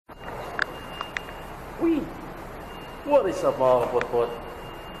Uy! What is up mga kapotpot?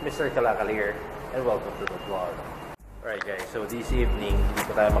 Mr. Kalakal here, and welcome to the vlog. Alright guys, so this evening, hindi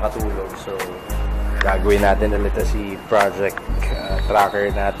pa tayo makatulog. So, gagawin natin ulit si project tracker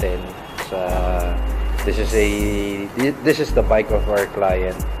natin. This is the bike of our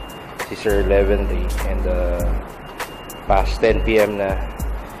client, si Sir Levenry. And past 10 PM na,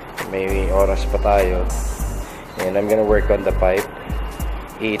 may oras pa tayo. And I'm gonna work on the pipe.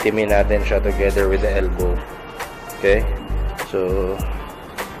 Iitimin natin siya together with the elbow. Okay? So,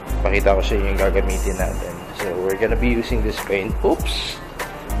 pakita ko sa inyo yung gagamitin natin. So, we're gonna be using this paint. Oops!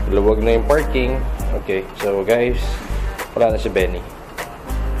 Luwag na yung parking. Okay, so guys, wala na si Benny.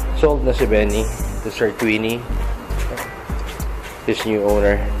 Sold na si Benny to Sir Queenie, his new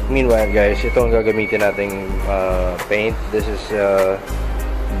owner. Meanwhile guys, ito ang gagamitin nating paint. This is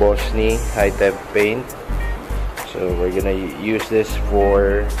Bosni high temp paint. So, we're gonna use this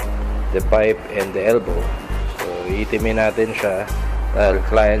for the pipe and the elbow. So, iitimin natin siya dahil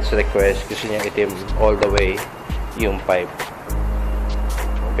client's request, gusto niya itim all the way yung pipe.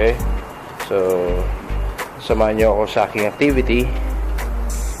 Okay? So, samahan niyo ako sa aking activity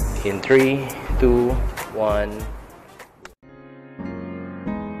in 3, 2, 1.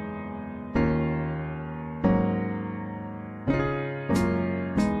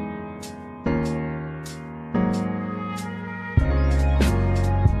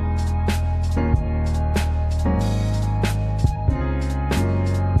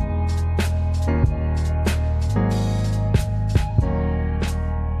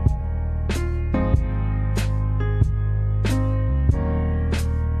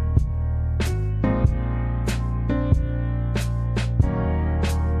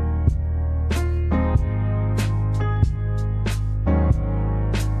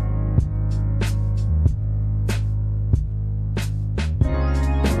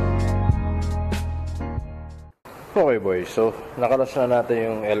 Okay boys, so nakalas na natin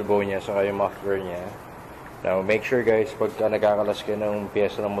yung elbow niya saka yung muffler niya. Now make sure guys, pagka nagkakalas kayo ng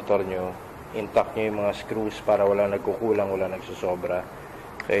piyesa ng motor nyo, intact nyo yung mga screws para walang nagkukulang, walang nagsusobra.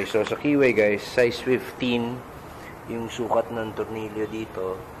 Okay, so sa Keeway guys, size 15 yung sukat ng tornilyo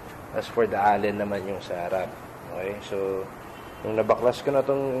dito. As for the allen naman yung sa harap. Okay, so nung nabaklas ko na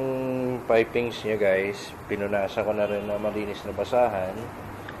tong pipings niya guys, pinunasan ko na rin na malinis na basahan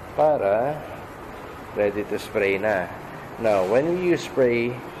para ready to spray na. Now, when you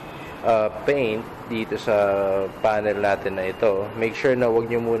spray paint dito sa panel natin na ito, make sure na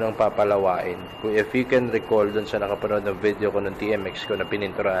huwag nyo munang papalawain. If you can recall dun sa nakapanood ng video ko ng TMX ko na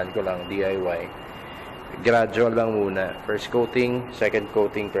pininturahan ko lang DIY, gradual lang muna. First coating, second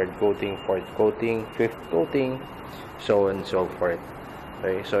coating, third coating, fourth coating, fifth coating, so on and so forth.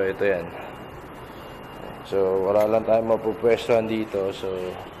 Okay, so ito yan. So, wala lang tayong mapupwestuhan dito. So,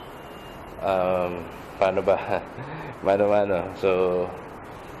 paano ba? Mano-mano. So,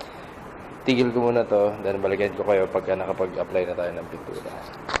 tigil ko muna to, then balikan ko kayo pagka nakapag-apply na tayo ng pintura.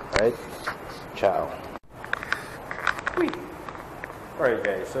 Alright? Ciao! Uy! Alright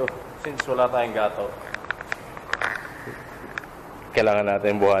guys, so, since wala tayong gato, kailangan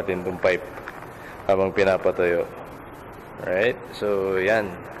natin buhatin itong pipe habang pinapatuyo. Alright? So, yan.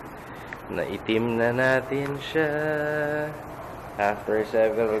 Naitim na natin siya. After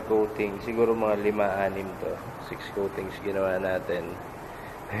several coatings, siguro mga 5-6 to. 6 coatings ginawa natin.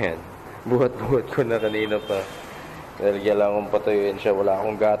 Ayan. Buhat-buhat ko na kanina pa. Dahil kailangan kong patuyuin siya. Wala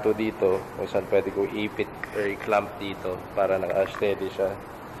akong gato dito. Kung saan pwede ko ipit or i-clamp dito para naka-steady siya.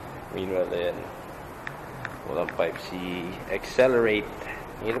 Meanwhile, ayan. Walang pipe. Si Accelerate.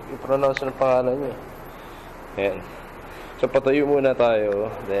 Hirap i-pronounce ng pangalan niya. Ayan. So, patuyo muna tayo.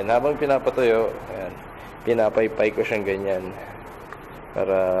 Then, habang pinapatuyo, ayan, pinapaypay ko siyang ganyan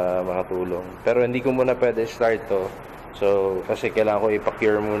para makatulong. Pero hindi ko muna pwede start to. So, kasi kailangan ko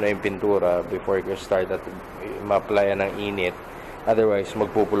ipa-cure muna yung pintura before ko start at ma-applyan ng init. Otherwise,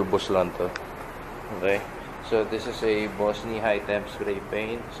 magpupulbos lang to. Okay? So, this is a Bosni high temp spray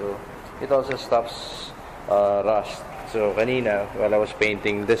paint. So, it also stops rust. So, kanina, while I was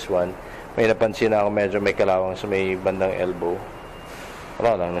painting this one, may napansin na ako medyo may kalawang sa may bandang elbow.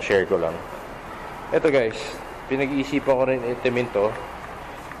 Wala lang, na-share ko lang. Ito guys, pinag-iisipan ko rin itimin to.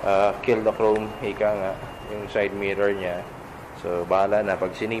 Kill the chrome, ika nga, yung side mirror niya. So, bahala na.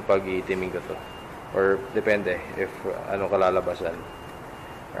 Pag sinipag, itimin ko to. Or, depende, if anong kalalabasan.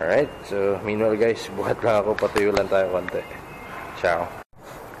 Alright, so, meanwhile guys, buhat lang ako, patuyo lang tayo konti. Ciao!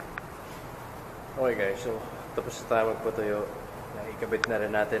 Okay guys, so, tapos na tayo magpatuyo. Naikabit na rin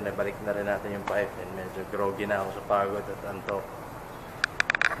natin, nabalik na rin natin yung pipe. And medyo groggy na ako sa pagod at antok.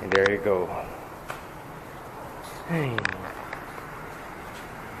 And there you go. Hey.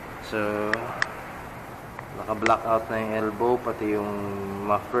 So, Naka-block out na yung elbow, pati yung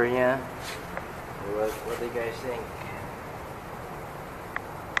muffler niya. What do you guys think?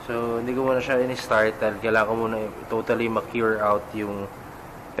 So, hindi ko muna siya in-start dahil kailangan ko muna totally ma-cure out yung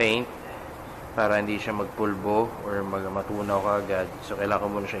paint para hindi siya magpulbo or matunaw kaagad. So, kailangan ko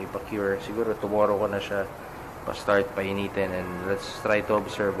muna siya ipa-cure. Siguro, tomorrow ko na siya pa-start, painitin, and let's try to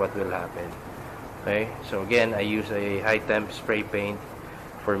observe what will happen. Okay? So, again, I use a high-temp spray paint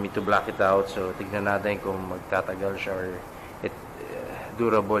for me to block it out. So, tignan natin kung magtatagal siya or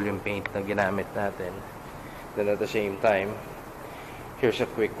durable yung paint na ginamit natin. Then, at the same time, here's a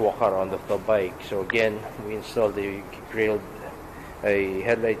quick walk around of the bike. So again, we installed a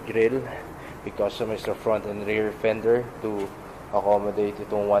headlight grill. We customized the front and rear fender to accommodate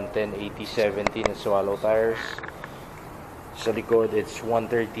itong 110, 80, 17 and swallow tires. Sa likod, it's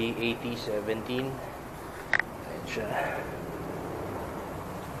 130, 80, 17. Ayan siya.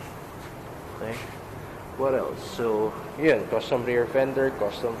 Okay. What else? So, yun, custom rear fender,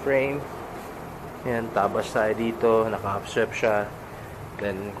 custom frame. Yan, tabas tayo dito, naka-upswept siya.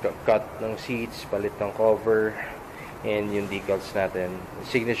 Then, cut ng seats, palit ng cover, and yung decals natin.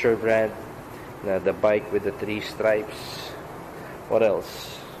 Signature brand, na the bike with the 3 stripes. What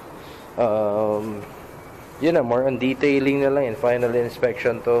else? Yun na, more on detailing na lang, and final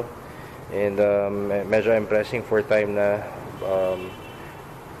inspection to. And, medyo impressing for time na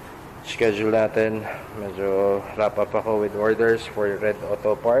schedule natin. Medyo wrap up ako with orders for Red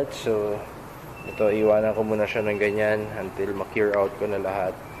Auto parts. So, ito, iwanan ko muna siya ng ganyan until ma-cure out ko na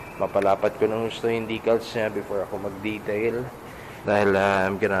lahat. Mapalapat ko ng gusto yung decals niya before ako mag-detail. Dahil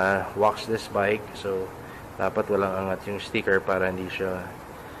I'm gonna wax this bike. So, dapat walang angat yung sticker para hindi siya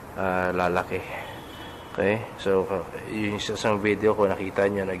lalaki. Okay? So, yung isang video ko, nakita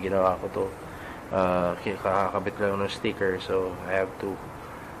nyo na ginawa ko to. Kakakabit lang ng sticker. So, I have to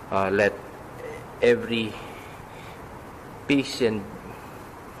let every piece and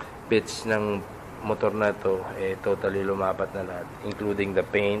bits ng motor na to totally lumapat na lahat, including the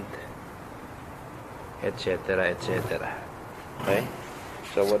paint, etc, etc. Okay?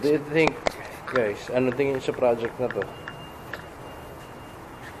 So what do you think, guys? Ano tingin sa project na to?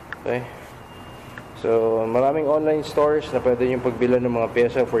 Okay? So maraming online stores na pwede yung pagbilan ng mga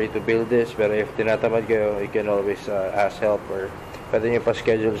pyesa for you to build this, pero if tinatamad kayo, you can always ask help, or pwede nyo pa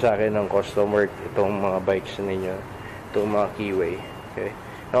schedule sa akin ng custom work itong mga bikes ninyo, itong mga Keeway. Okay?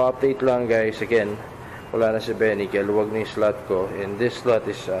 Now, update lang guys, again, wala na si Benny, kaya luwag na yung slot ko, and this slot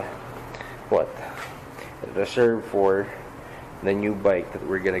is, reserved for the new bike that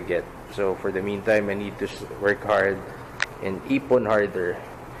we're gonna get. So, for the meantime, I need to work hard and ipon harder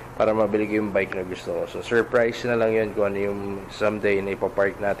para mabili ko yung bike na gusto ko. So, surprise na lang yun kung ano yung someday na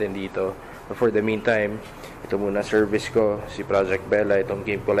ipapark natin dito. But for the meantime, ito muna service ko, si Project Bella, itong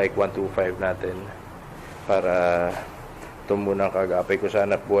Keeway 125 natin, para ito muna ang kagapay ko sa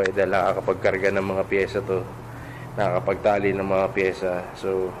hanap buhay dahil nakakapagkarga ng mga pyesa to, nakakapagtali ng mga pyesa.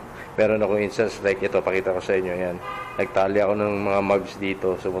 So, meron akong instance like ito, pakita ko sa inyo, yan. Nagtali ako ng mga mugs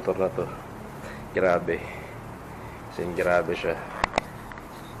dito sa motor na to. Grabe. Grabe siya.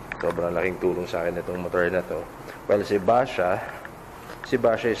 Sobrang laking tulong sa akin itong motor na to. Well, si Basha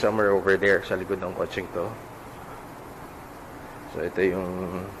is somewhere over there sa likod ng kotseng to. So, ito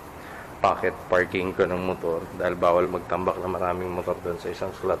yung pocket parking ko ng motor dahil bawal magtambak na maraming motor doon sa isang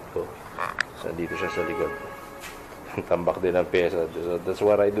slot ko. So, dito siya sa likod. Tambak din ang pyesa. So, that's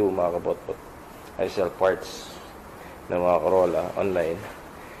what I do, mga kapotpot. I sell parts ng mga Corolla online.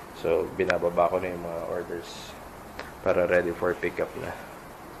 So, binababa ko na yung mga orders para ready for pickup na.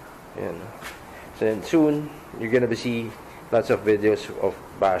 Ayan. So, soon, you're gonna see lots of videos of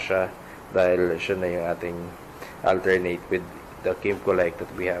Basha dahil siya na yung ating alternate with the Keeway that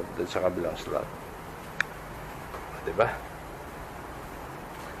we have dun sa kabilang slot. Diba?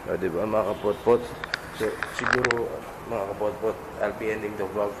 O, diba, mga kapotpot? So, siguro, mga kapotpot, I'll be ending the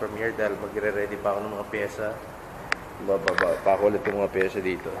vlog from here dahil magre-ready pa ako ng mga pyesa. Bababa pa ako ulit yung mga pyesa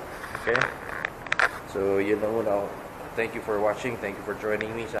dito. Okay? So, yun lang muna. Thank you for watching. Thank you for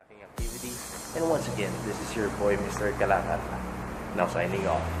joining me sa aking activity. And once again, this is your boy, Mr. Kalangan. Now signing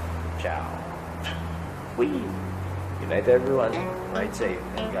off. Ciao. Wee! Good night, everyone. Ride safe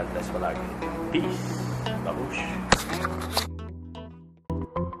and God bless palagi. Peace. Babush.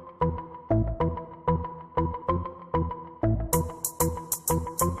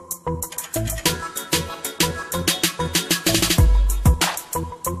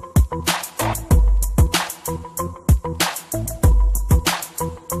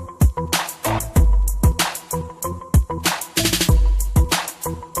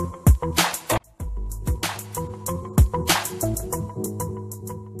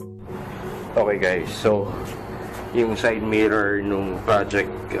 Okay guys, so yung side mirror nung project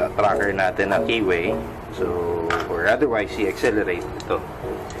tracker natin na Keeway, so or otherwise i-accelerate ito.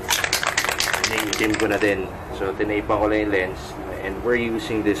 Itim ko na din. So tinaypan ko lang yung lens and we're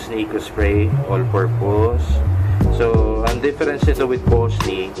using this Nico spray all-purpose. So ang difference nito with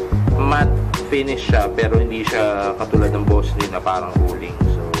Bosley, matte finish siya pero hindi siya katulad ng Bosley na parang uling.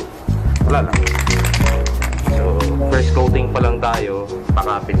 So wala lang. So, first coating pa lang tayo,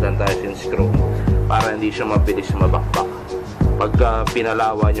 pakapit lang tayo yung screw para hindi siya mabilis mabakbak. Pagka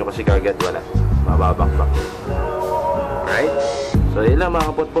pinalawa nyo kasi kagad wala, mababakbak. Alright? So, yun lang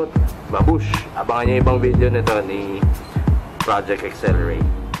mga kapotpot. Babush! Abangan nyo ibang video nito ni Project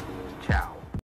Accelerate.